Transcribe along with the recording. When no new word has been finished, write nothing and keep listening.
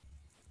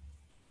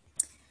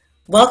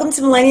Welcome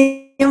to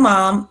Millennium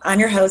Mom. I'm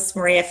your host,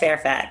 Maria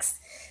Fairfax.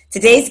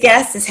 Today's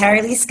guest is Harry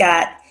Lee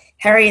Scott.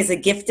 Harry is a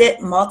gifted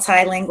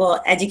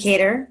multilingual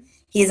educator.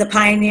 He is a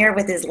pioneer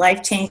with his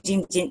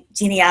life-changing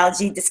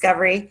genealogy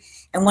discovery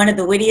and one of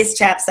the wittiest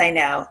chaps I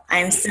know. I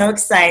am so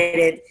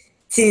excited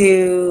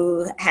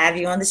to have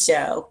you on the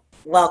show.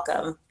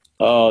 Welcome.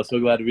 Oh, so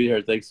glad to be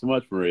here. Thanks so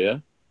much,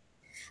 Maria.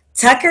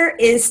 Tucker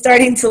is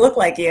starting to look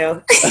like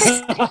you.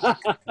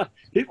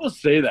 People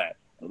say that.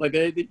 Like,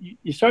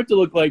 you start to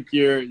look like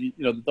the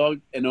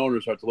dog and owner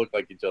start to look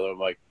like each other. I'm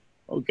like,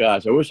 oh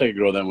gosh, I wish I could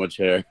grow that much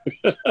hair.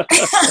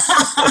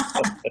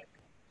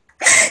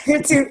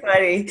 You're too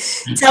funny.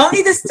 Tell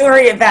me the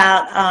story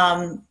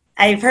about,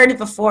 I've heard it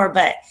before,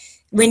 but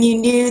when you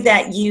knew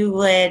that you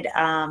would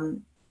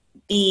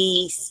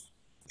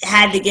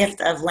had the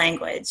gift of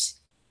language.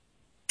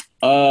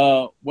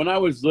 When I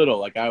was little,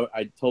 like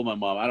I told my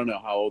mom, I don't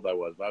know how old I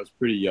was, but I was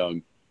pretty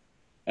young.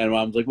 And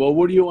mom's like, well,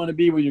 what do you want to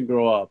be when you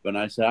grow up? And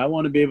I said, I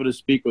want to be able to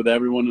speak with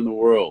everyone in the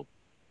world,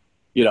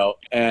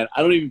 and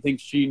I don't even think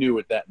she knew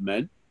what that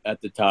meant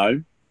at the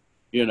time,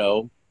 you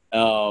know.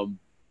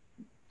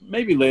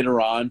 Maybe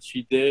later on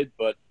she did,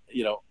 but,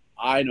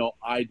 I know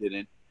I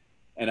didn't.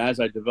 And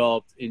as I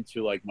developed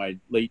into like my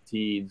late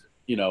teens,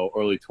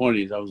 early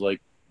 20s, I was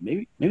like,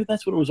 maybe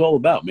that's what it was all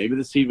about. Maybe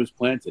the seed was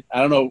planted. I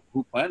don't know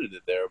who planted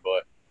it there,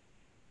 but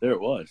there it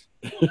was.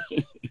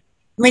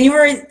 When you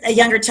were a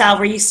younger child,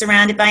 were you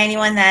surrounded by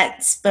anyone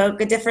that spoke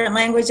a different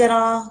language at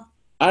all?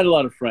 I had a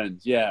lot of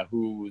friends, yeah,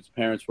 whose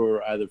parents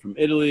were either from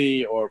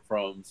Italy or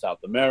from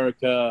South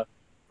America,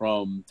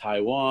 from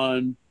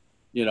Taiwan,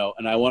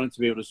 and I wanted to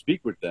be able to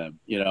speak with them,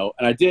 and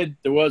I did.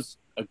 There was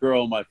a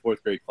girl in my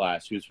fourth grade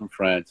class. She was from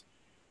France,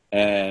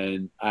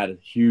 and I had a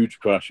huge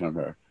crush on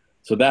her.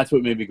 So that's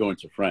what made me go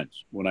into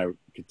French when I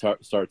could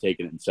start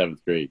taking it in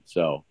seventh grade.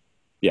 So,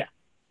 yeah.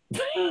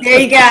 There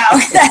you go.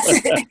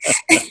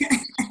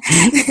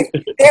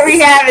 There we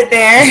have it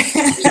there.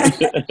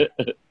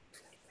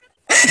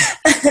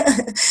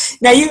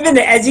 Now, you've been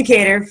an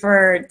educator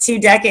for 2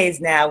 decades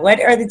now. What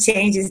are the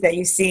changes that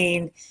you've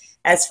seen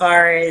as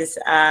far as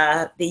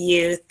the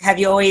youth? Have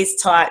you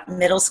always taught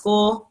middle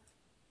school?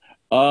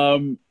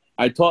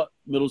 I taught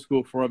middle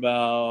school for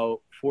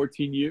about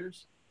 14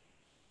 years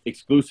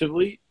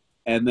exclusively.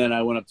 And then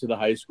I went up to the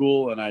high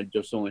school, and I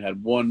just only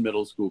had one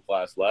middle school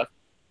class left.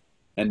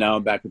 And now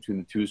I'm back between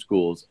the two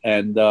schools.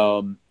 And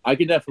I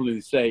can definitely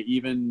say,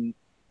 even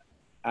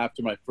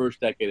after my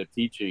first decade of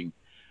teaching,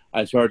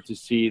 I started to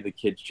see the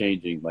kids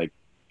changing, like,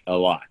 a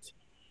lot.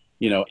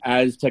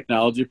 As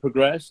technology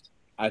progressed,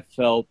 I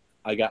felt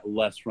I got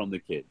less from the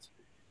kids.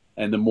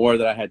 And the more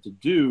that I had to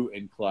do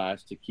in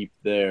class to keep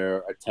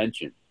their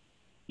attention,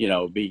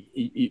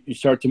 you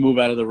start to move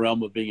out of the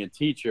realm of being a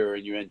teacher,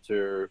 and you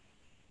enter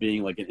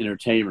being like an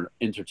entertainer,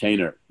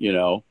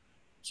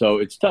 So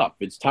it's tough.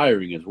 It's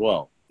tiring as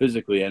well,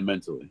 physically and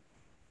mentally.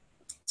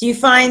 Do you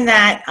find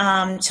that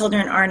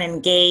children aren't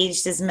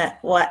engaged as much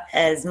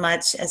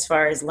as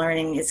far as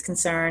learning is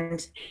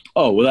concerned?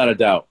 Oh, without a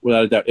doubt.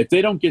 Without a doubt. If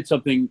they don't get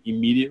something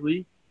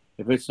immediately,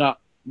 if it's not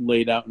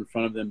laid out in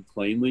front of them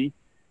plainly,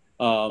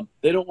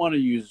 they don't want to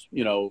use,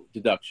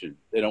 deduction.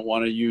 They don't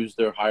want to use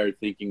their higher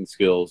thinking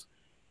skills.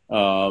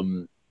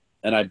 And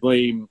I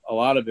blame a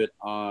lot of it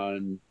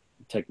on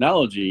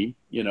technology.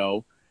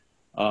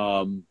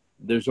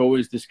 There's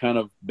always this kind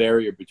of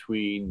barrier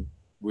between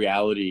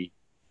reality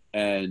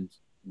and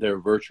their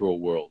virtual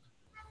world,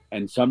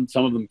 and some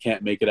of them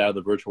can't make it out of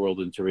the virtual world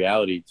into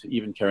reality to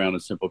even carry on a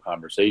simple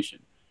conversation.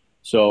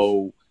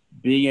 So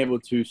being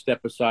able to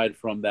step aside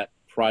from that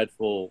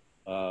prideful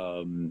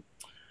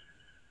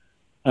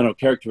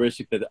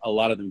characteristic that a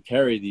lot of them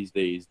carry these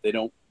days, they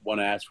don't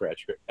want to ask for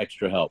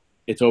extra help.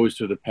 It's always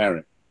to the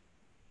parent,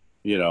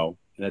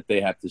 that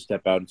they have to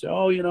step out and say,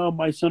 oh,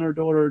 my son or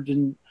daughter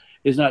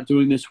is not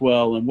doing this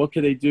well, and what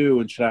can they do?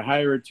 And should I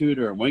hire a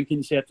tutor? And when can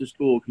you stay after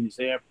school? Can you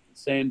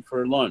stay in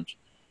for lunch?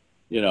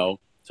 So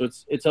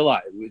it's a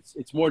lot.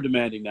 It's more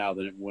demanding now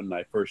than when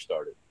I first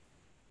started.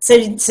 So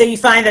you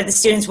find that the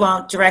students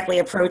won't directly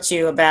approach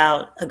you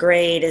about a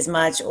grade as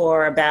much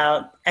or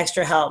about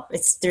extra help.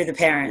 It's through the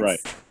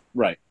parents.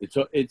 Right.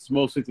 It's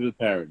mostly through the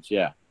parents.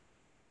 Yeah.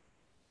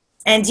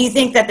 And do you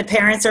think that the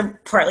parents are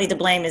partly to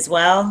blame as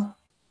well?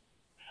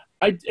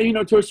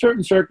 To a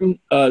certain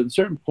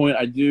point,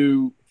 I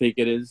do think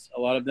it is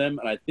a lot of them,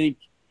 and I think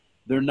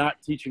they're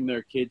not teaching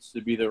their kids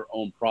to be their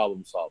own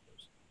problem solvers.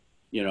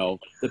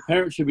 The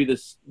parents should be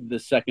the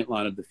second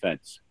line of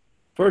defense.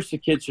 First, the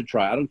kids should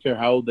try. I don't care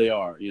how old they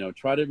are.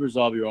 Try to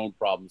resolve your own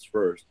problems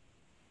first,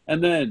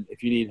 and then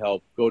if you need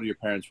help, go to your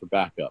parents for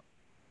backup.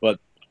 But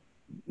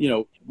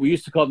we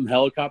used to call them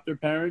helicopter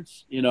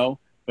parents.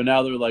 But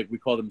now we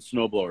call them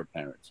snowblower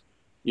parents.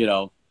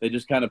 They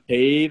just kind of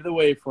pave the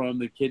way for them.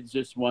 The kids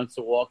just wants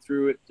to walk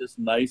through it just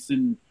nice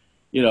and,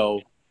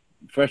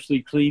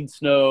 freshly cleaned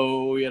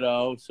snow,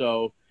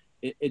 so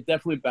it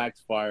definitely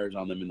backfires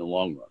on them in the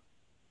long run.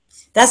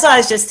 That's what I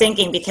was just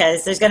thinking,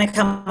 because there's going to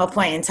come a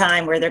point in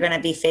time where they're going to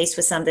be faced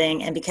with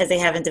something, and because they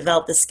haven't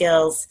developed the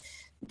skills,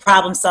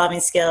 problem solving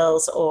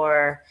skills,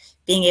 or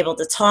being able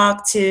to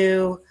talk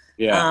to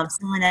Yeah.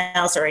 someone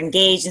else or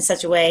engaged in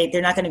such a way,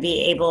 they're not going to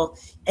be able.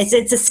 It's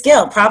a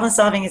skill. Problem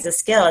solving is a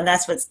skill, and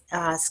that's what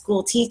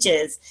school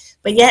teaches.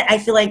 But yet, I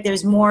feel like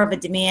there's more of a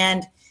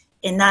demand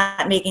in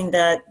not making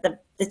the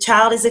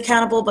child is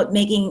accountable, but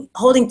making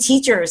holding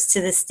teachers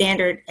to the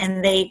standard,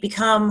 and they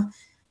become.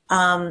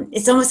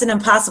 It's almost an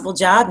impossible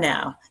job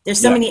now. There's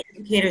so Yeah. many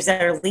educators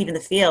that are leaving the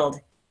field.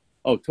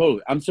 Oh,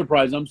 totally. I'm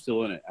surprised I'm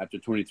still in it after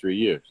 23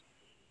 years.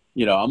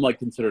 You know, I'm like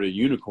considered a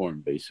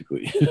unicorn,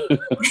 basically.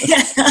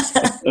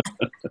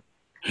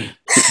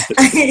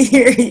 I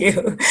hear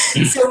you.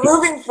 So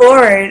moving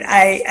forward,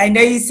 I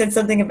know you said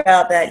something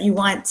about that you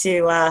want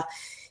to,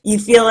 you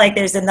feel like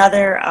there's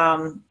another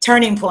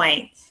turning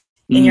point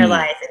in your Mm,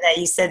 life, and that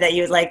you said that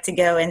you would like to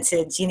go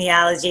into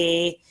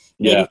genealogy,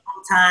 maybe yeah,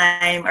 full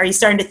time. Are you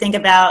starting to think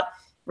about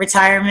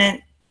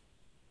retirement?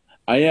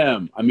 I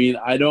am. I mean,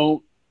 I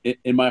don't,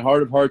 in my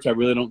heart of hearts, I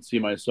really don't see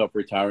myself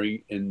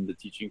retiring in the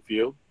teaching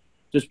field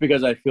just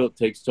because I feel it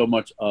takes so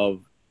much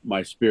of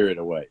my spirit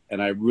away.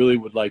 And I really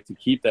would like to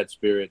keep that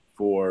spirit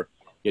for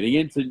getting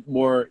into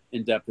more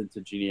in depth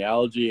into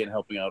genealogy and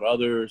helping out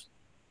others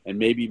and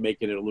maybe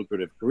making it a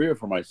lucrative career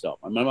for myself.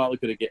 I'm not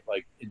looking to get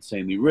like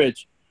insanely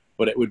rich,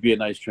 but it would be a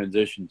nice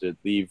transition to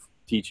leave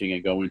teaching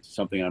and go into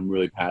something I'm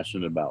really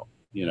passionate about,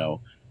 you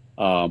know.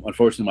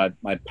 Unfortunately,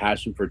 my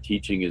passion for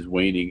teaching is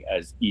waning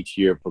as each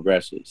year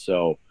progresses.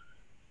 So,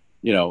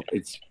 you know,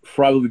 it's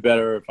probably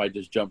better if I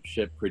just jump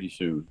ship pretty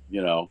soon,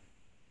 you know.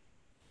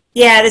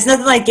 Yeah, there's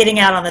nothing like getting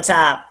out on the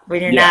top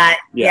when you're Yeah, not,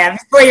 yeah, yeah,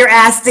 before you're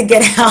asked to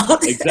get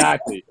out.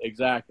 exactly,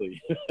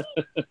 exactly.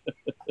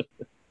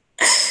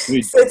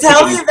 We So tell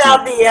chicken me and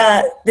about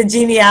soup. the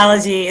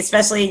genealogy,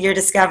 especially your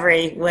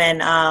discovery when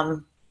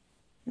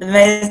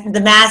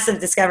the massive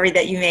discovery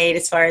that you made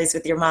as far as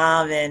with your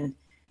mom and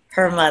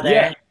her Yeah,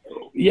 mother.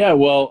 yeah.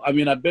 Well, I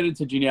mean, I've been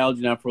into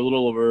genealogy now for a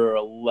little over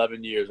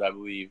 11 years, I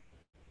believe.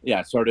 Yeah,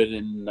 I started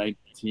in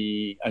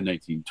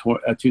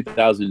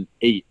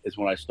 2008 is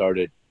when I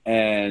started.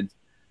 And,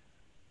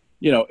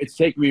 you know, it's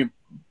taken me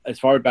as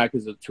far back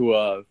as to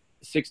a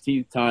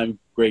 16th time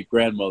great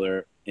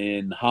grandmother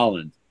in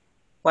Holland.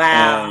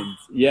 Wow. And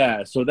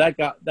yeah, so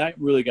that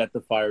really got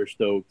the fire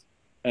stoked.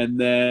 And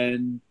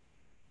then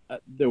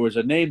there was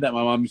a name that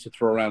my mom used to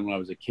throw around when I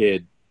was a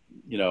kid,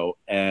 you know,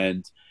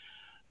 and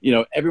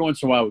every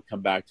once in a while it would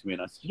come back to me,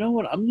 and I said, you know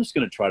what, I'm just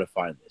going to try to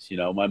find this. You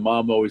know, my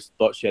mom always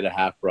thought she had a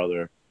half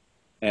brother,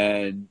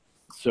 and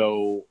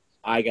so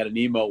I got an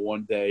email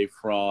one day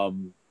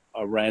from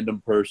a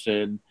random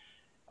person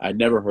I'd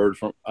never heard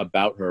from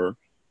about her,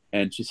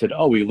 and she said,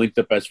 "Oh, we linked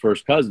up as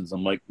first cousins."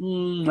 I'm like,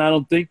 I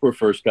don't think we're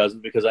first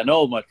cousins because I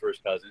know my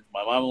first cousins.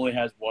 My mom only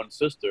has one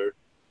sister.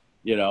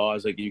 You know, I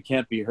was like, you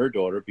can't be her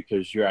daughter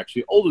because you're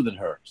actually older than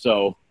her,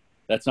 so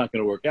that's not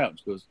going to work out. And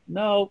she goes,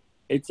 "No,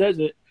 it says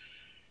it."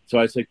 So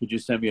I said, "Could you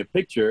send me a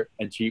picture?"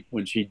 And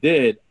when she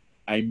did,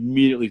 I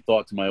immediately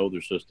thought to my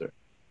older sister.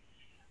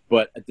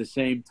 But at the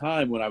same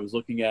time, when I was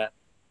looking at,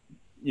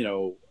 you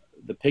know,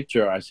 the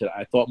picture, I said,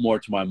 I thought more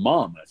to my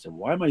mom. I said,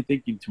 why am I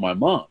thinking to my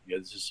mom? Yeah,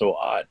 this is so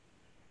odd,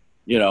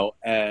 you know.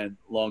 And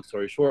long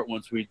story short,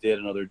 once we did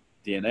another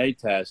DNA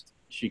test,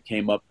 she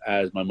came up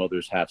as my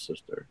mother's half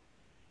sister.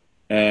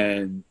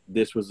 And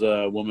this was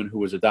a woman who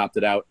was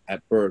adopted out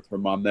at birth. Her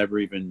mom never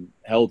even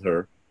held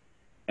her.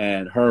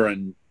 And her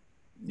and,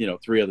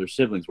 three other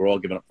siblings were all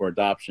given up for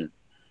adoption.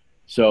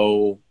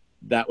 So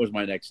that was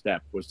my next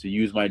step, was to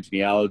use my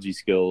genealogy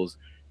skills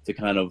to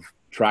kind of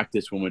track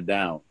this woman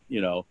down.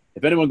 You know,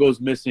 if anyone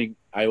goes missing,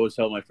 I always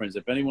tell my friends,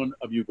 if anyone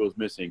of you goes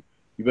missing,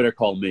 you better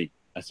call me.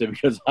 I said,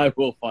 because I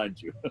will find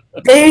you.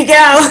 There you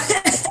go.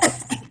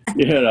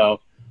 you know,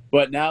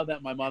 but now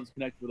that my mom's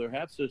connected with her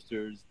half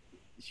sisters,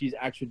 she's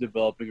actually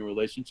developing a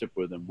relationship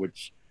with them,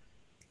 which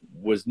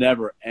was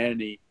never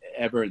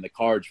ever in the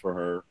cards for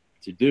her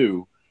to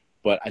do.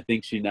 But I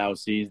think she now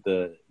sees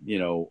the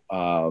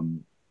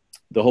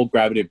whole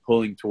gravity of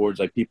pulling towards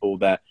like people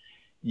that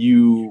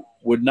you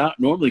would not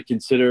normally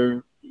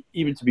consider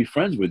even to be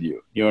friends with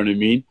you. You know what I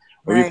mean?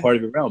 Or be Right. part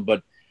of your realm.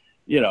 But,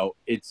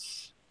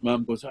 it's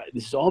mom goes,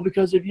 this is all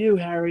because of you,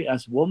 Harry. I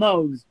said, well,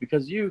 no, it's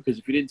because of you. Because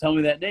if you didn't tell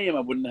me that name, I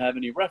wouldn't have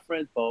any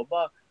reference, blah, blah,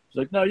 blah. She's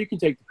like, no, you can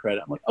take the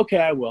credit. I'm like, okay,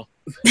 I will.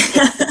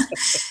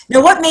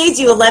 Now, what made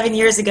you 11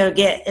 years ago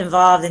get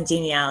involved in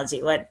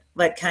genealogy? What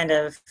kind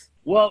of?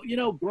 Well,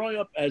 growing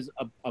up as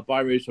a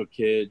biracial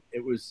kid,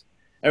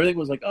 everything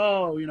was like,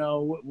 oh,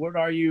 what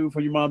are you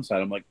from your mom's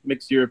side? I'm like,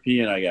 mixed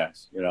European, I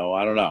guess. I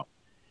don't know.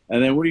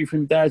 And then what are you from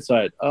your dad's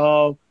side?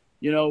 Oh,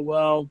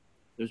 well,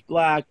 there's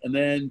black. And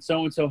then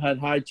so-and-so had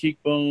high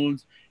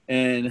cheekbones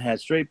and had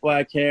straight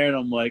black hair. And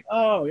I'm like,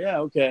 oh, yeah,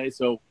 okay.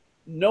 So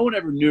no one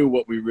ever knew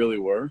what we really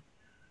were.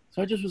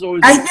 So I just was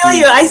always I feel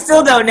you. intrigued. I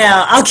still don't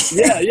know.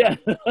 Yeah, Okay. yeah.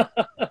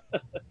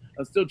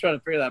 I'm still trying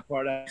to figure that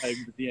part out,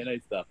 even the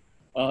DNA stuff.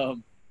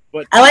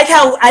 But I like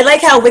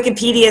how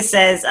Wikipedia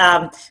says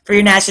for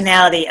your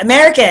nationality,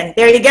 American.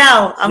 There you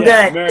go. I'm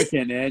yeah, good.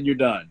 American, and you're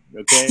done.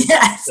 Okay,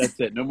 Yes. that's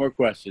it. No more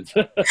questions.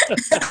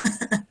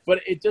 But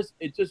it just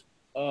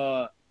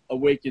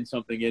awakened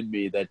something in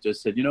me that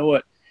just said, you know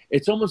what?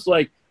 It's almost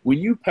like when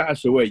you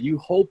pass away, you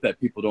hope that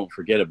people don't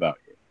forget about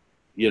you,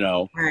 you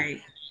know?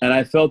 Right. And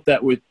I felt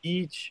that with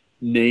each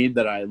name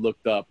that I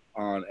looked up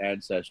on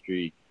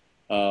Ancestry,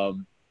 I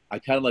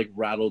kind of like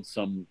rattled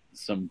some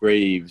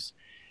graves.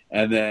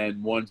 And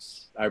then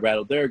once I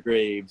rattled their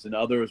graves, and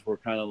others were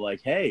kind of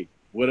like, hey,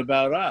 what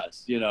about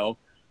us? You know?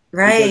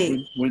 Right.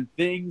 Because when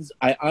things,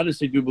 I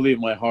honestly do believe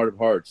in my heart of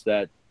hearts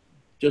that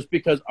just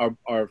because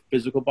our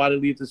physical body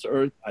leaves this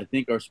earth, I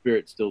think our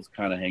spirit still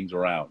kind of hangs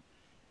around.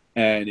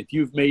 And if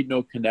you've made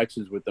no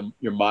connections with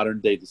your modern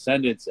day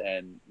descendants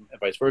and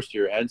vice versa,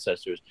 your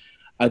ancestors,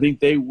 I think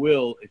they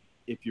will,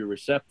 if you're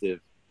receptive,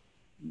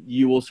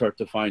 you will start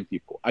to find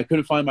people. I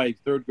couldn't find my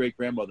third great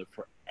grandmother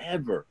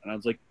forever. And I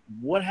was like,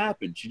 what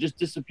happened? She just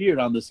disappeared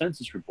on the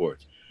census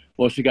reports.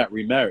 Well, she got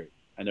remarried.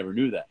 I never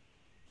knew that.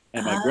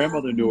 And my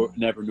grandmother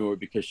never knew her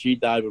because she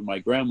died with my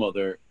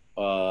grandmother,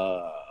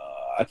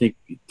 I think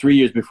 3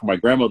 years before my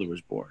grandmother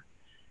was born.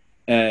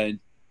 And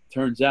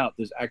turns out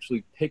there's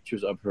actually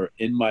pictures of her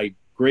in my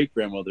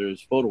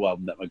great-grandmother's photo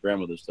album that my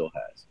grandmother still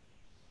has.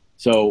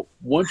 So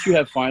once you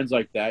have finds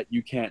like that,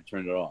 you can't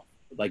turn it off.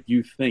 Like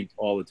you think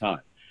all the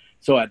time.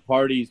 So at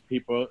parties,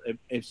 people,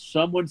 if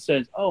someone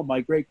says, oh,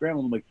 my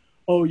great-grandmother, I'm like,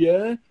 oh,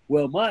 yeah?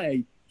 Well,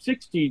 my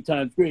 16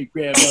 times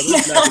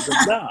great-grandmother's blah,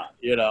 blah, blah,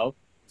 you know?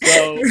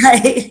 So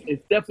Right.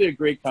 it's definitely a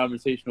great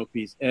conversational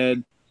piece.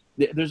 And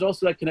there's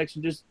also that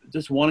connection,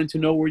 just wanting to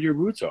know where your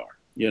roots are,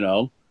 you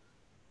know?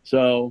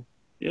 So,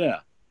 yeah.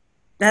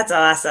 That's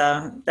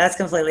awesome. That's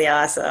completely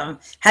awesome.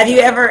 Have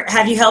you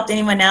helped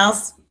anyone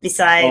else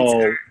besides?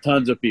 Oh,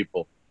 tons of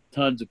people,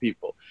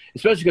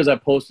 especially because I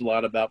post a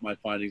lot about my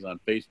findings on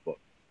Facebook.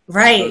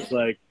 Right. So it's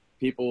like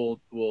people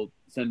will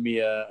send me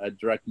a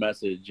direct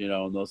message, you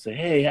know, and they'll say,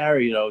 hey,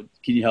 Harry, you know,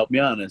 can you help me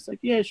out? And it's like,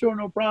 yeah, sure,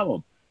 no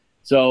problem.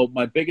 So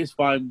my biggest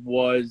find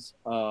was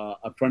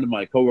a friend of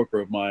mine, a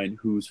coworker of mine,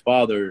 whose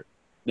father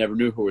never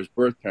knew who his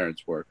birth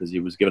parents were because he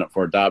was given up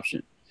for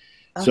adoption.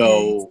 Okay.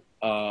 So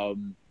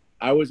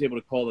I was able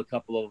to call a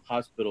couple of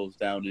hospitals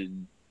down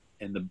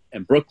in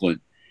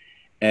Brooklyn,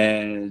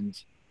 and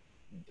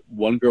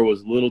one girl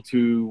was a little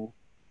too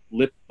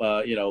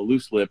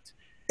loose-lipped,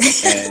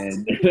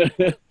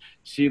 and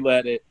she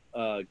let it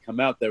come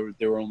out. There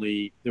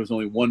was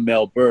only one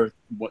male birth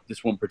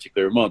this one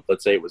particular month.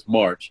 Let's say it was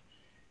March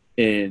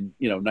in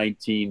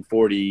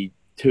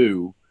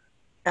 1942,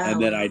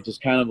 and then I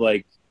just kind of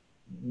like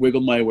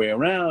wiggled my way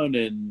around,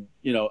 and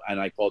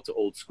I called to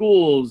old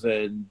schools,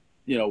 and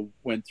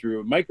went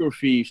through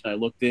microfiche, and I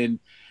looked in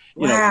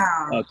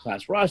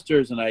class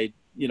rosters, and I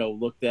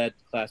looked at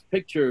class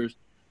pictures,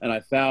 and I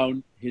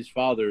found his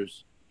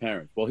father's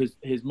parents. Well,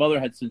 his mother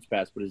had since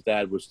passed, but his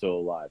dad was still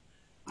alive.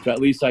 So at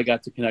least I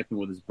got to connect him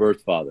with his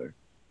birth father.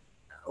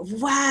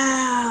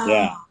 Wow.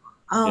 Yeah.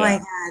 Oh my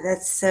God,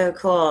 that's so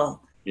cool.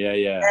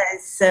 Yeah. That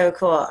is so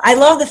cool. I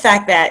love the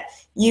fact that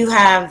you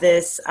have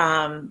this,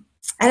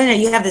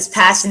 you have this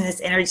passion,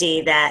 this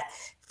energy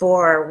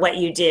for what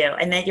you do,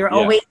 and that you've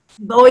always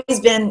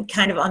been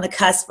kind of on the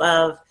cusp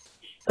of,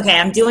 okay,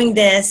 I'm doing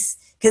this,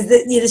 because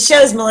the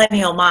show's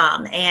Millennial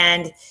Mom,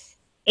 and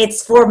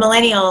it's for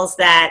millennials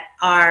that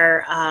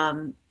are,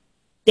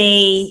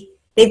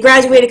 they've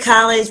graduated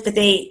college, but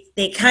they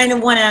kind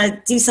of want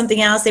to do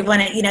something else. They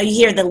want to, you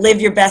hear the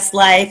live your best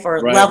life or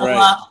level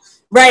up.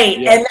 Right.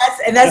 Yeah.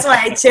 And that's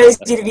why I chose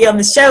you to be on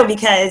the show,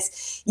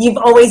 because you've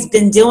always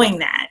been doing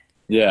that.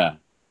 Yeah.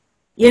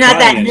 You're not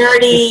that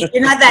nerdy.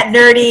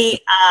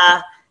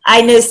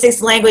 I know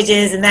 6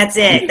 languages and that's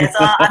it. That's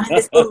all. I'm in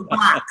this little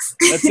box.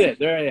 That's it.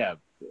 There I am.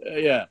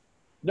 Yeah.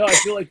 No, I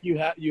feel like you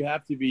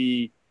have to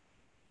be,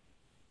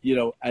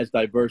 as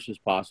diverse as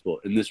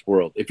possible in this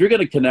world. If you're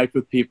going to connect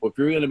with people, if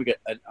you're going to get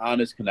an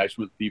honest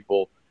connection with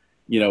people,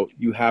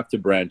 you have to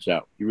branch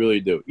out. You really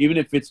do. Even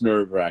if it's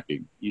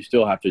nerve-wracking, you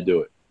still have to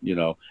do it,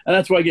 And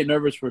that's why I get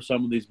nervous for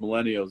some of these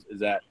millennials,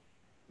 is that,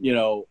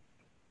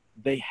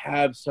 they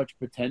have such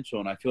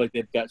potential, and I feel like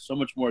they've got so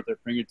much more at their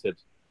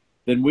fingertips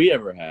than we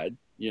ever had.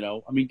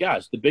 I mean,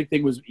 gosh, the big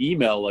thing was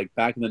email, like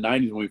back in the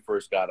 90s when we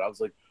first got it. I was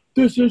like,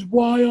 this is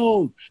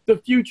wild. The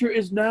future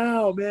is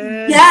now,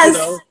 man.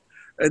 Yes.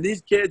 And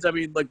these kids, I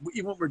mean, like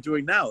even what we're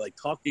doing now, like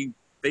talking,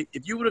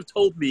 if you would have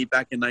told me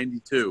back in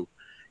 92,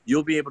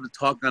 you'll be able to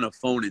talk on a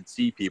phone and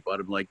see people, I'd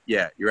have been like,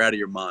 yeah, you're out of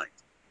your mind,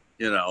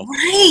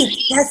 Right.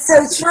 That's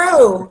so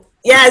true.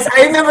 Yes,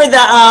 I remember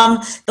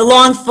the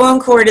long phone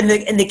cord in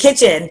the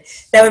kitchen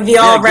that would be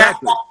all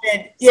wrapped up,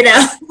 and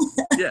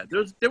Yeah,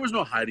 there was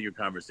no hiding your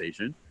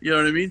conversation. You know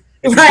what I mean?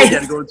 If right. You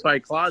had to go into a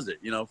closet.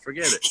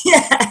 Forget it.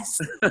 Yes.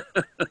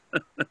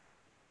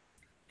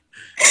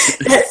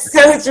 That's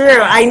so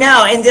true. I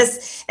know, and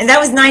that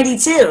was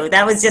 92.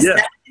 That was just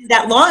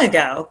that long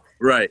ago.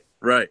 Right.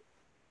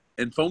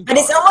 And phone calls. But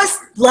it's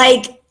almost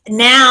like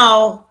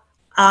now.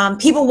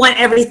 People want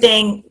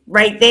everything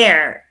right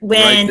there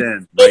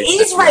when it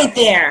is right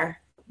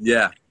there.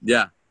 Yeah.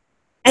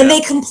 And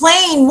they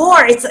complain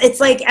more.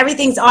 It's like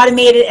everything's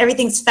automated,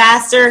 everything's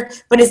faster,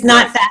 but it's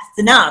not fast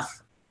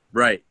enough.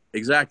 Right.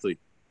 Exactly.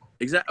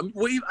 Exactly.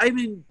 Well, I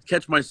even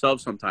catch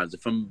myself sometimes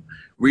if I'm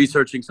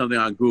researching something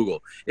on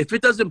Google. If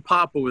it doesn't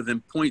pop up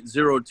within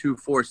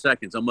 0.024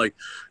 seconds, I'm like,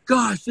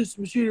 gosh, this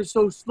machine is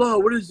so slow.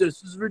 What is this?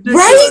 This is Right?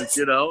 ridiculous.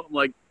 You know, I'm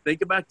like,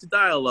 think about the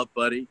dial-up,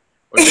 buddy.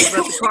 Or think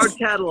about the card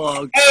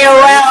catalog.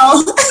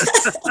 AOL.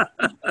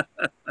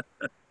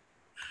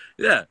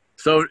 Yeah.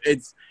 So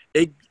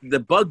the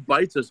bug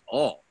bites us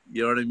all.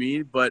 You know what I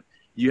mean? But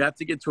you have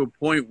to get to a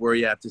point where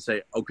you have to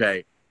say,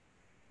 okay,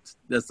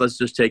 let's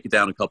just take it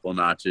down a couple of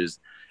notches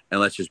and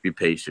let's just be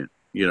patient,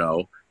 you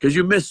know, because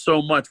you miss so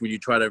much when you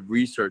try to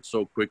research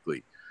so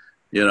quickly,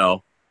 you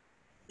know.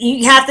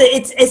 You have to,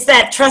 it's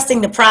that trusting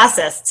the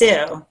process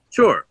too.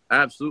 Sure.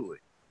 Absolutely.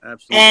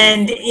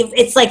 And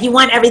it's like you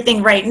want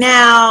everything right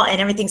now and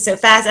everything's so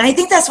fast. And I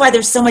think that's why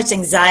there's so much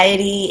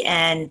anxiety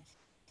and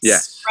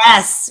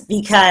stress,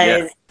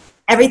 because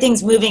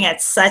everything's moving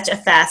at such a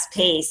fast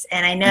pace.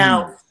 And I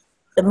know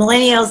the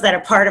millennials that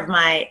are part of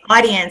my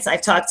audience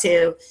I've talked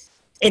to,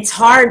 it's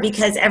hard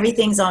because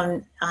everything's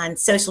on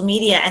social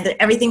media and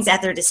everything's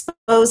at their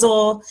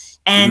disposal.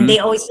 And they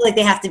always feel like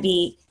they have to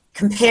be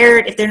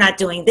compared. If they're not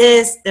doing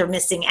this, they're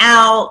missing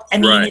out. I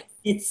mean,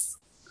 it's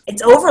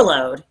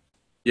overload.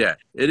 Yeah,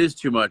 it is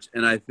too much.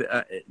 And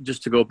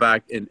just to go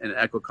back and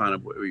echo kind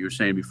of what you were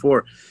saying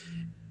before,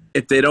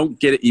 if they don't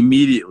get it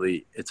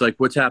immediately, it's like,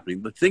 what's happening?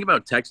 But think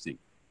about texting.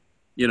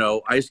 You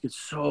know, I used to get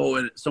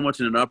so much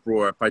in an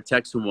uproar if I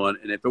text someone,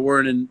 and if it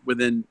weren't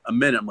within a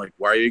minute, I'm like,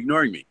 why are you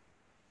ignoring me?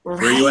 Right.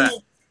 Where are you at?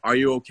 Are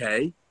you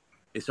okay?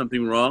 Is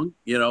something wrong?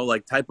 You know,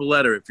 like type a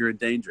letter if you're in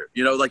danger.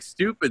 You know, like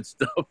stupid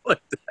stuff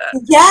like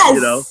that. Yes.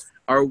 You know,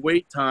 our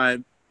wait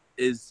time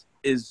is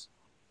it's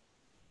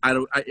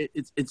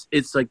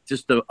like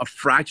just a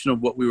fraction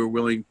of what we were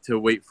willing to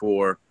wait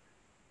for,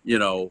 you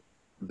know,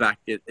 back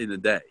in the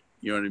day.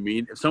 You know what I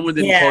mean? If someone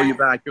didn't call you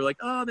back, you're like,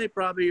 oh, they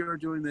probably are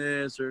doing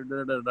this or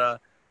da da da.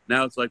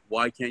 Now it's like,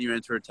 why can't you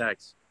answer a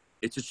text?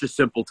 It's just a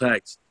simple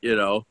text, you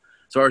know?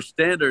 So our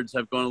standards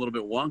have gone a little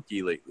bit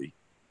wonky lately.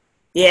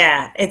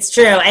 Yeah, it's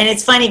true. And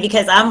it's funny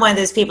because I'm one of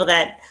those people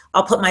that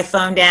I'll put my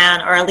phone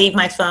down or I'll leave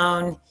my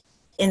phone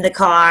in the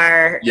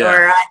car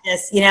or I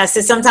just, you know, so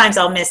sometimes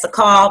I'll miss a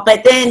call,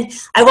 but then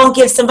I won't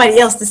give somebody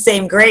else the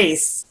same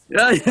grace.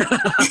 Yeah.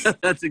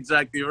 That's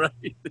exactly right.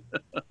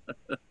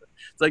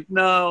 It's like,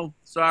 no,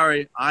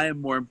 sorry, I am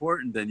more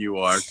important than you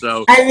are.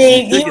 So I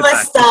mean, you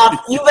must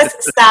stop. You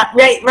must stop.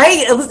 Right.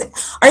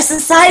 Our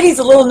society's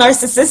a little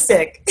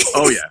narcissistic.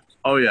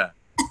 Oh yeah.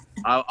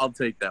 I'll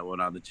take that one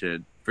on the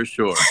chin for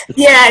sure.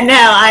 Yeah,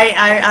 no,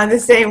 I'm the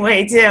same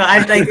way too.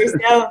 I'm like,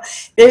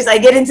 I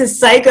get into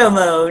psycho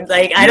mode.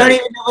 Like, I don't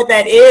even know what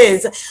that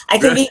is. I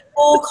can be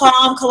cool,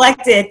 calm,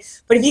 collected,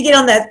 but if you get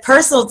on that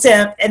personal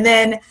tip, and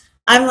then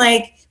I'm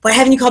like, why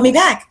haven't you called me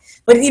back?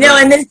 But you know,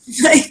 and then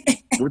it's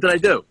like, what did I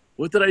do?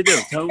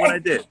 Tell me what I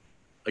did.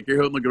 Like you're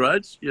holding a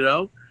grudge, you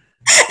know?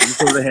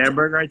 For the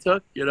hamburger I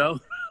took, you know?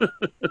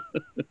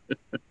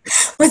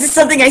 Was it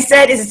something I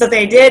said? Is it something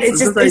I did? It's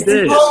just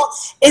this whole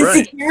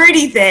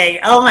insecurity thing.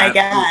 Oh my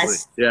gosh.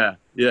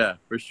 Yeah,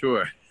 for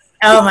sure.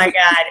 Oh my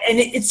God. And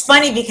it's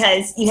funny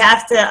because you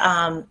have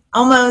to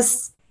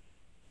almost,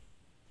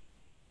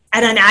 I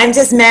don't know, I'm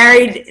just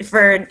married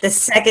for the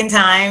second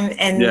time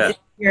and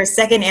your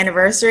second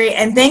anniversary.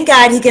 And thank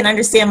God he can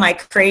understand my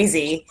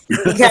crazy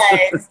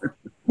because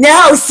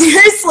no,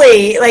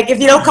 seriously, like if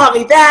you don't call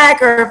me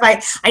back or if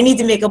I need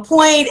to make a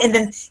point, and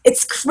then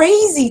it's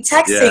crazy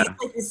texting,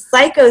 it's like this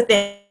psycho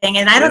thing.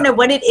 And I don't know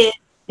what it is,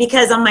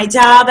 because on my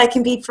job, I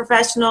can be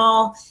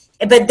professional.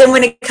 But then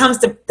when it comes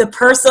to the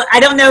personal, I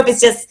don't know if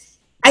it's just,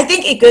 I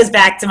think it goes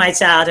back to my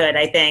childhood,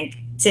 I think,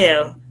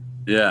 too.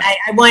 Yeah.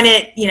 I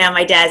wanted, you know,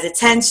 my dad's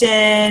attention,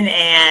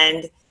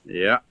 and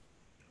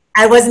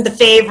I wasn't the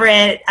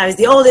favorite. I was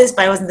the oldest,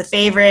 but I wasn't the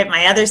favorite.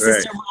 My other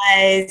sister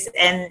was.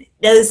 And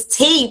those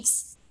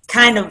tapes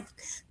kind of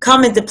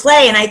come into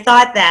play. And I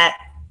thought that,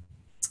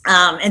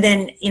 and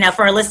then, you know,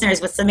 for our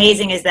listeners, what's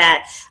amazing is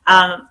that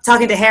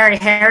talking to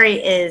Harry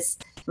is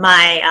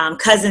my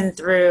cousin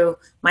through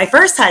my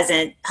first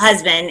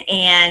husband.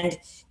 And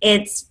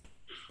it's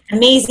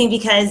amazing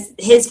because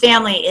his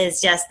family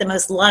is just the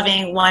most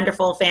loving,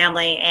 wonderful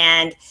family.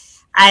 And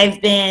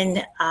I've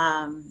been,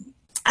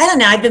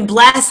 I've been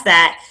blessed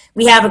that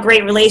we have a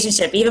great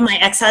relationship. Even my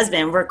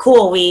ex-husband, we're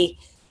cool. We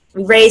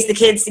raised the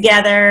kids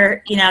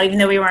together, you know, even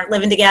though we weren't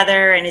living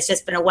together, and it's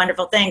just been a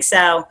wonderful thing.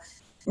 So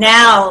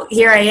now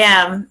here I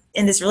am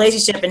in this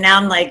relationship, and now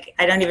I'm like,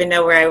 I don't even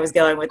know where I was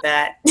going with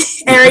that.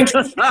 Eric,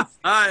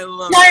 I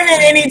love chime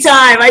in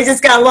anytime. I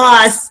just got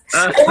lost.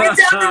 I went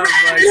down the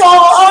rabbit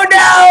hole.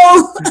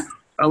 Oh no!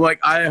 I'm like,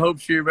 I hope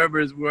she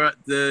remembers where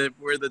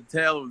the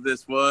tail of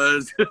this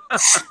was.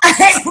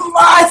 I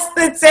lost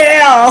the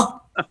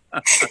tail.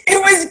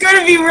 It was going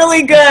to be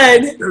really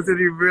good. It was going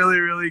to be really,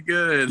 really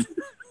good.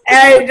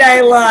 And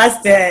I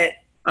lost it.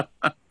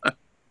 I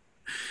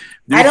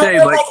don't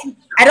know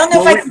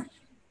if I can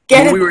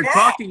get it. We were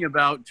talking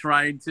about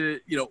trying to,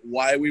 you know,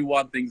 why we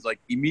want things like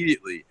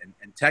immediately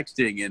and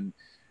texting and,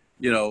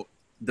 you know,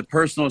 the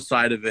personal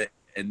side of it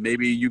and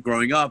maybe you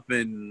growing up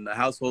in a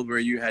household where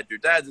you had your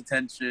dad's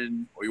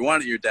attention, or you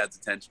wanted your dad's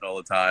attention all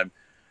the time,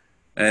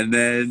 and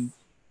then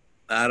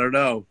I don't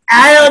know.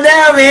 I don't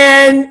know,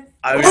 man.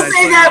 I mean,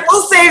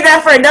 We'll save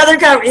that for another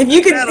cover. If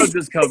you could, that'll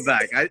just come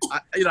back.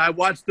 I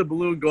watched the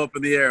balloon go up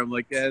in the air. I'm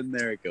like, and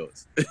there it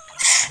goes.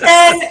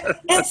 And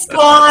it's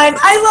gone.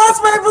 I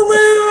lost my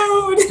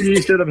balloon.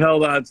 You should have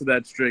held on to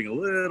that string a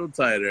little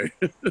tighter.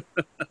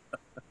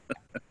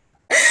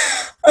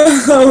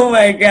 Oh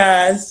my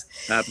gosh.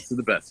 Happens to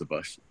the best of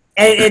us.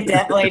 It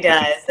definitely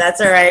does.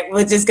 That's all right.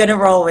 We're just going to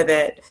roll with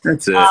it.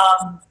 That's it.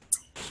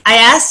 I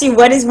asked you,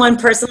 what is one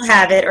personal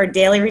habit or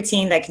daily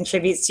routine that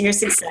contributes to your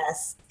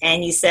success?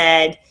 And you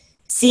said,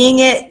 seeing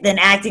it, then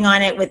acting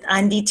on it with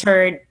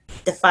undeterred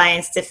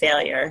defiance to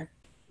failure.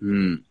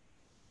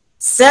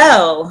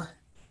 So,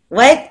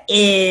 what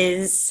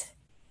is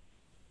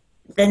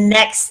the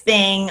next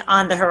thing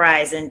on the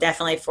horizon,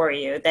 definitely for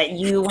you, that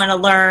you want to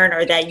learn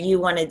or that you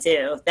want to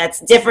do that's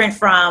different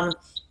from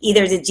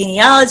either the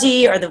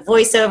genealogy or the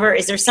voiceover?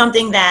 Is there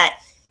something that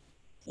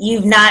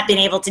you've not been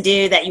able to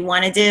do that you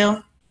want to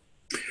do?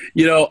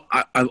 You know,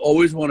 I've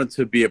always wanted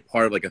to be a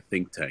part of like a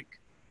think tank.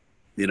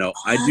 You know,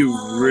 I do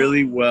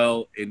really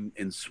well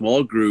in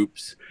small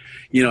groups.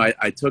 You know,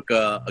 I took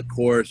a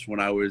course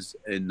when I was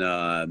in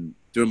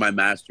doing my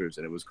master's,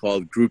 and it was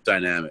called Group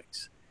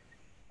Dynamics.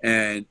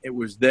 And it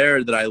was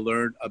there that I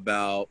learned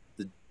about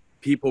the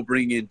people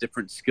bringing in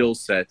different skill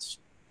sets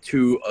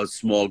to a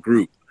small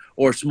group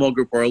or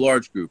a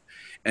large group,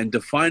 and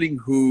defining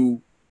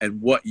who and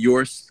what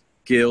your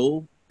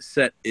skill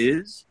set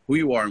is, who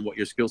you are and what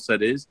your skill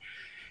set is,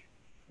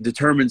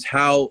 determines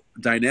how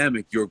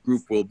dynamic your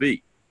group will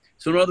be.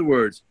 So in other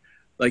words,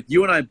 like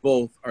you and I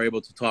both are able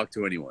to talk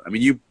to anyone. I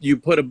mean, you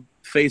put a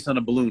face on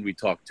a balloon, we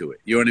talk to it.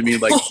 You know what I mean?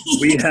 Like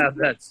we have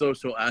that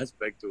social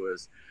aspect to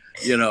us,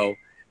 you know,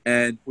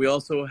 and we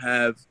also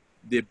have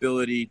the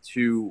ability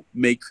to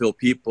make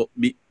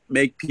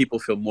people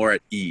feel more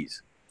at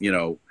ease, you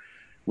know,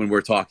 when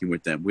we're talking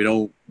with them.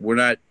 We're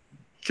not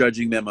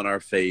judging them on our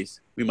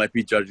face. We might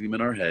be judging them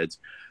in our heads,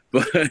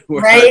 but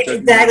right,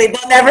 exactly.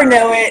 They'll never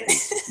know it.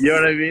 You know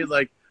what I mean?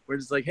 Like we're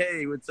just like,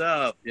 hey, what's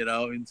up? You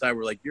know, inside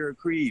we're like, you're a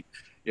creep,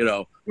 you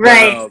know.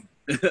 Right.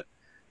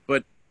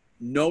 But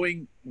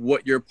knowing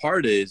what your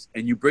part is,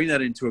 and you bring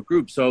that into a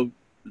group. So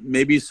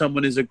maybe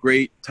someone is a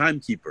great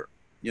timekeeper,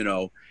 you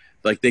know,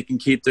 like they can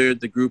keep the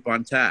group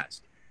on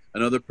task.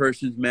 Another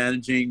person's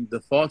managing the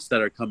thoughts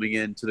that are coming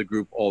into the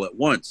group all at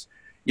once.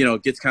 You know,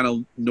 it gets kind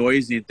of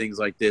noisy and things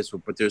like this,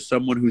 but there's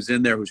someone who's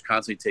in there who's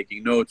constantly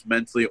taking notes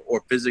mentally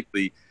or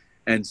physically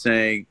and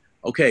saying,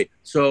 okay,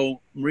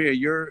 so Maria,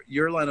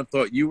 your line of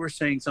thought, you were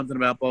saying something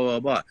about blah, blah,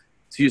 blah.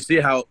 So you see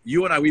how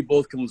you and I, we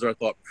both can lose our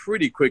thought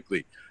pretty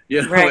quickly,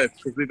 you know, right.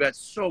 Because we've got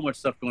so much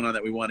stuff going on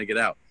that we want to get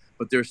out.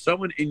 But there's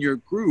someone in your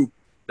group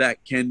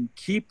that can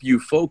keep you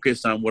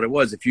focused on what it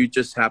was. If you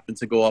just happen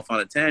to go off on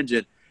a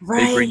tangent,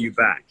 right. They bring you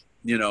back,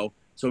 you know.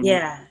 So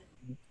yeah.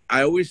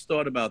 I always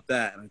thought about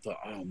that, and I thought,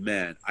 oh,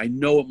 man, I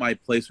know what my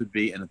place would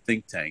be in a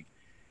think tank.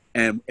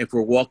 And if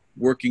we're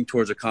working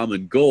towards a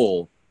common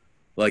goal,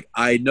 like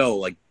I know,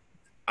 like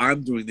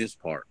I'm doing this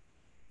part.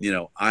 You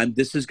know,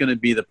 this is going to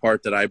be the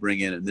part that I bring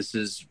in, and this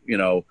is, you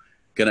know,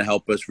 going to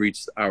help us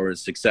reach our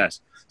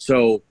success.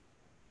 So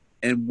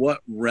in what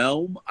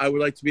realm I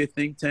would like to be a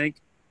think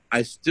tank,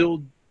 I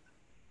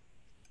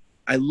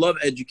love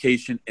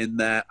education in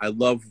that I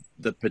love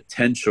the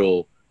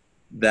potential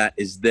that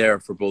is there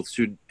for both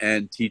student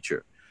and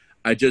teacher.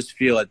 I just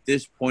feel at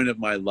this point of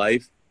my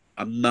life,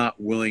 I'm not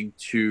willing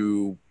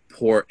to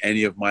pour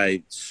any of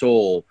my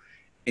soul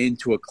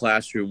into a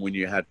classroom when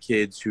you have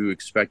kids who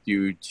expect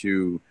you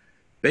to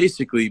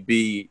basically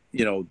be,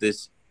 you know,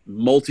 this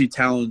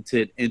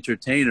multi-talented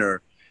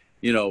entertainer,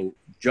 you know,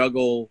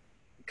 juggle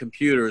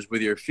computers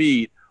with your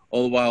feet,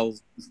 all the while,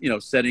 you know,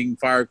 setting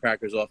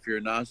firecrackers off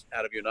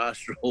out of your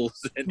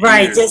nostrils. And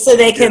right, ears, just so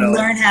they can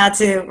learn how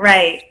to,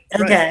 right,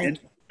 okay. Right.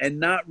 And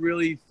not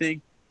really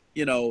think,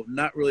 you know,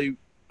 not really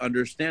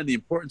understand the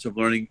importance of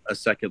learning a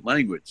second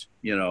language,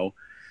 you know.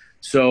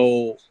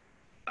 So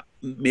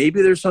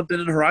maybe there's something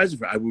in the horizon.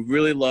 I would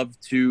really love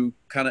to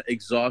kind of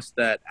exhaust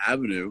that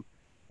avenue.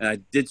 And I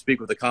did speak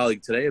with a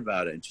colleague today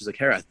about it. And she's like,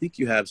 Harry, I think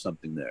you have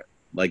something there.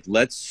 Like,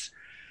 let's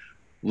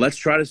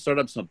try to start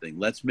up something.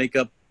 Let's make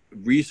up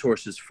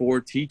resources for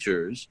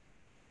teachers,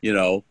 you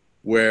know,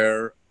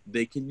 where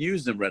they can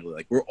use them readily.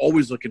 Like, we're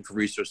always looking for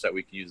resources that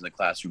we can use in the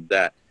classroom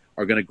that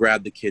are going to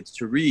grab the kids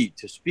to read,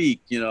 to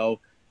speak, you know.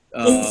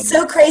 It's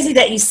so crazy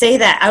that you say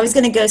that. I was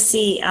going to go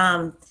see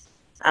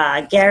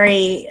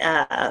Gary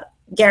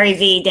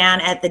V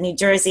down at the New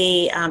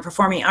Jersey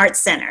Performing Arts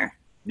Center.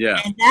 Yeah.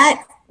 And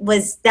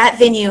that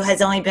venue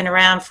has only been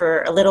around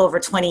for a little over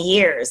 20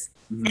 years.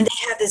 Mm-hmm. And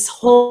they have this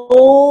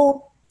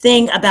whole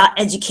thing about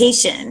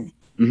education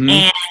mm-hmm.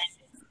 and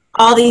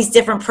all these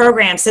different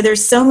programs. So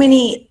there's so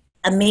many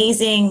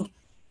amazing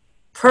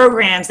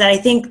programs that I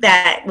think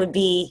that would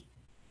be,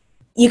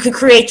 you could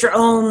create your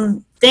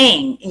own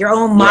thing, your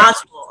own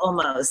module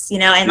almost, you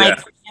know, and like,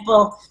 for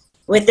example,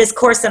 with this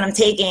course that I'm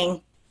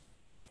taking,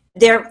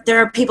 there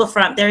are people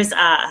there's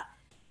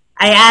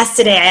I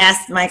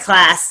asked my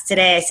class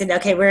today, I said,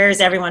 okay, where is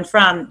everyone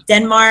from?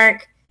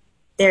 Denmark,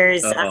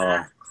 there's,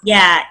 Oh,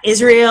 yeah,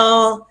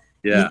 Israel,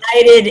 yeah,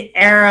 United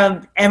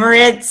Arab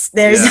Emirates.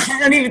 There's, yeah, I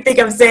don't even think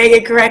I'm saying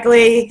it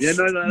correctly. yeah.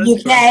 No, no,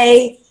 that's fine.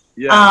 UK.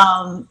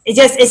 Yeah,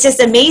 It's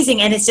just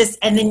amazing. And it's just,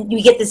 and then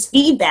you get this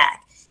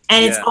feedback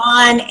and it's yeah,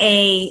 on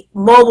a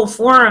mobile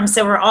forum.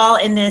 So we're all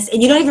in this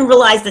and you don't even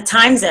realize the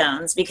time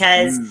zones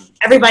because mm,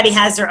 everybody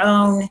has their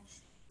own,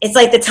 it's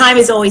like the time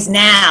is always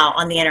now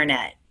on the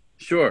internet.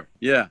 sure,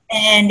 yeah,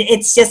 And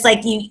it's just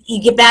like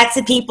you get back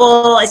to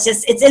people. It's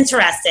just, it's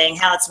interesting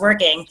how it's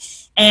working.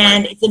 right,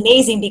 And it's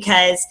amazing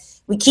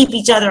because we keep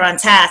each other on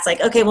task.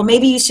 Like, okay, well,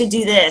 maybe you should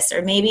do this,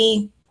 or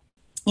maybe,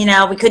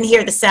 we couldn't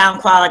hear the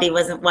sound quality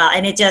wasn't well.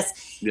 And it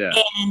just, yeah,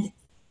 and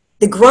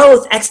the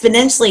growth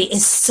exponentially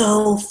is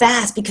so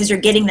fast because you're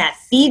getting that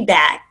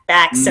feedback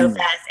back so mm,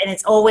 fast. And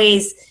it's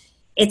always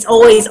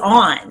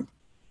on,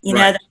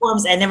 right, the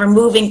forms, and then we're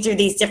moving through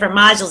these different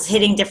modules,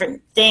 hitting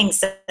different things.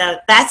 So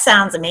that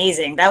sounds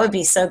amazing. That would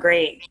be so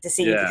great to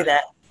see you do yeah.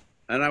 that.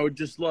 And I would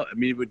just love. I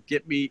mean, it would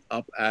get me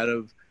up out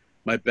of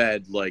my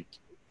bed, like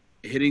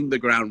hitting the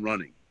ground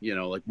running.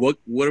 Like what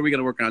are we going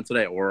to work on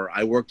today? Or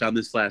I worked on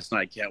this last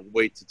night. Can't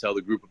wait to tell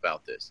the group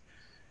about this.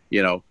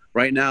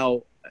 Right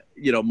now,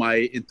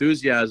 my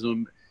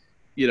enthusiasm,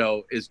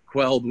 is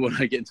quelled when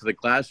I get into the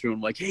classroom.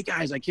 Like, hey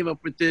guys, I came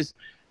up with this,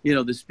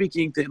 the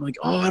speaking thing. Like,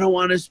 oh, I don't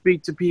want to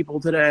speak to people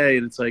today,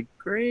 and it's like,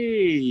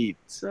 great.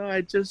 So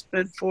I just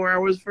spent 4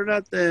 hours for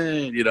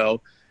nothing. And I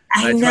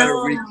I try to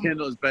know.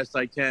 rekindle as best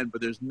I can, but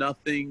there's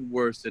nothing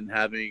worse than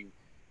having,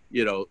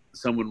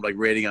 someone like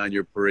rating on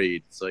your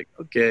parade. It's like,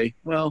 okay,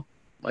 well,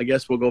 I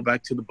guess we'll go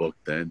back to the book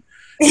then.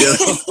 You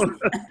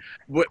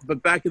know,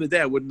 but back in the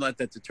day, I wouldn't let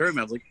that deter me.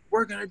 I was like,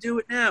 we're gonna do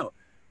it now.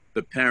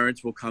 The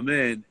parents will come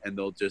in and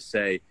they'll just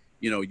say,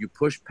 you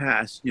push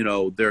past,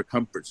 their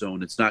comfort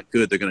zone. It's not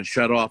good. They're gonna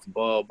shut off.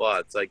 Blah blah blah.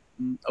 It's like,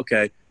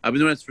 okay, I've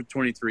been doing this for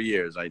 23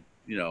 years.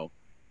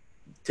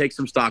 Take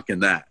some stock in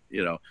that.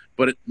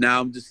 But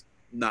now I'm just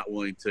not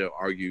willing to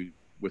argue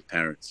with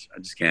parents. I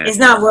just can't. It's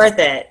not worth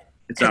it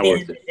It's at not the end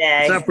worth of the it. It's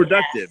day. not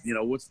productive.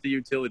 What's the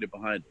utility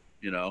behind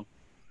it?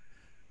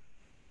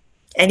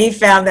 And you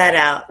found that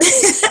out.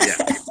 Yeah.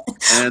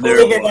 And We'll there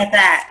it leave it was. at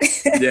that.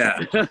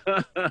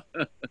 Yeah.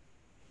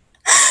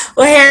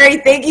 Well, Harry,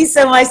 thank you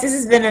so much. This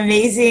has been an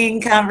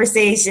amazing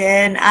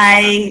conversation.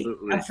 I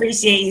Absolutely.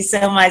 appreciate you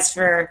so much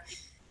for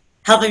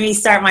helping me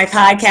start my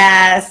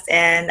podcast,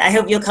 and I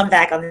hope you'll come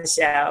back on the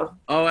show.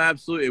 Oh,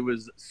 absolutely. It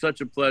was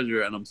such a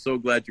pleasure, and I'm so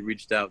glad you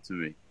reached out to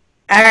me.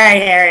 All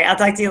right, Harry. I'll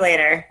talk to you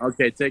later.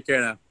 Okay, take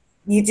care now.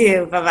 You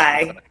too. Bye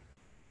bye.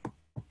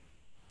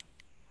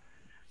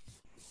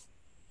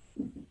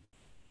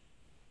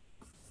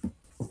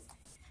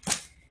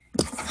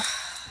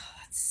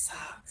 That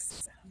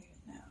sucks. I don't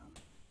even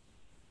know.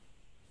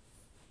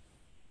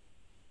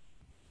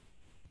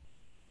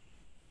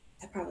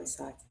 That probably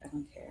sucks. I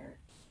don't care.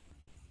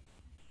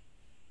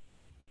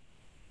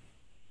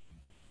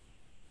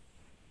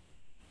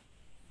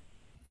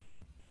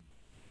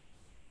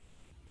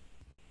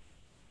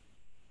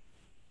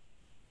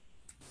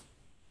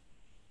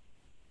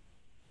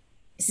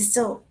 Is it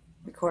still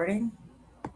recording?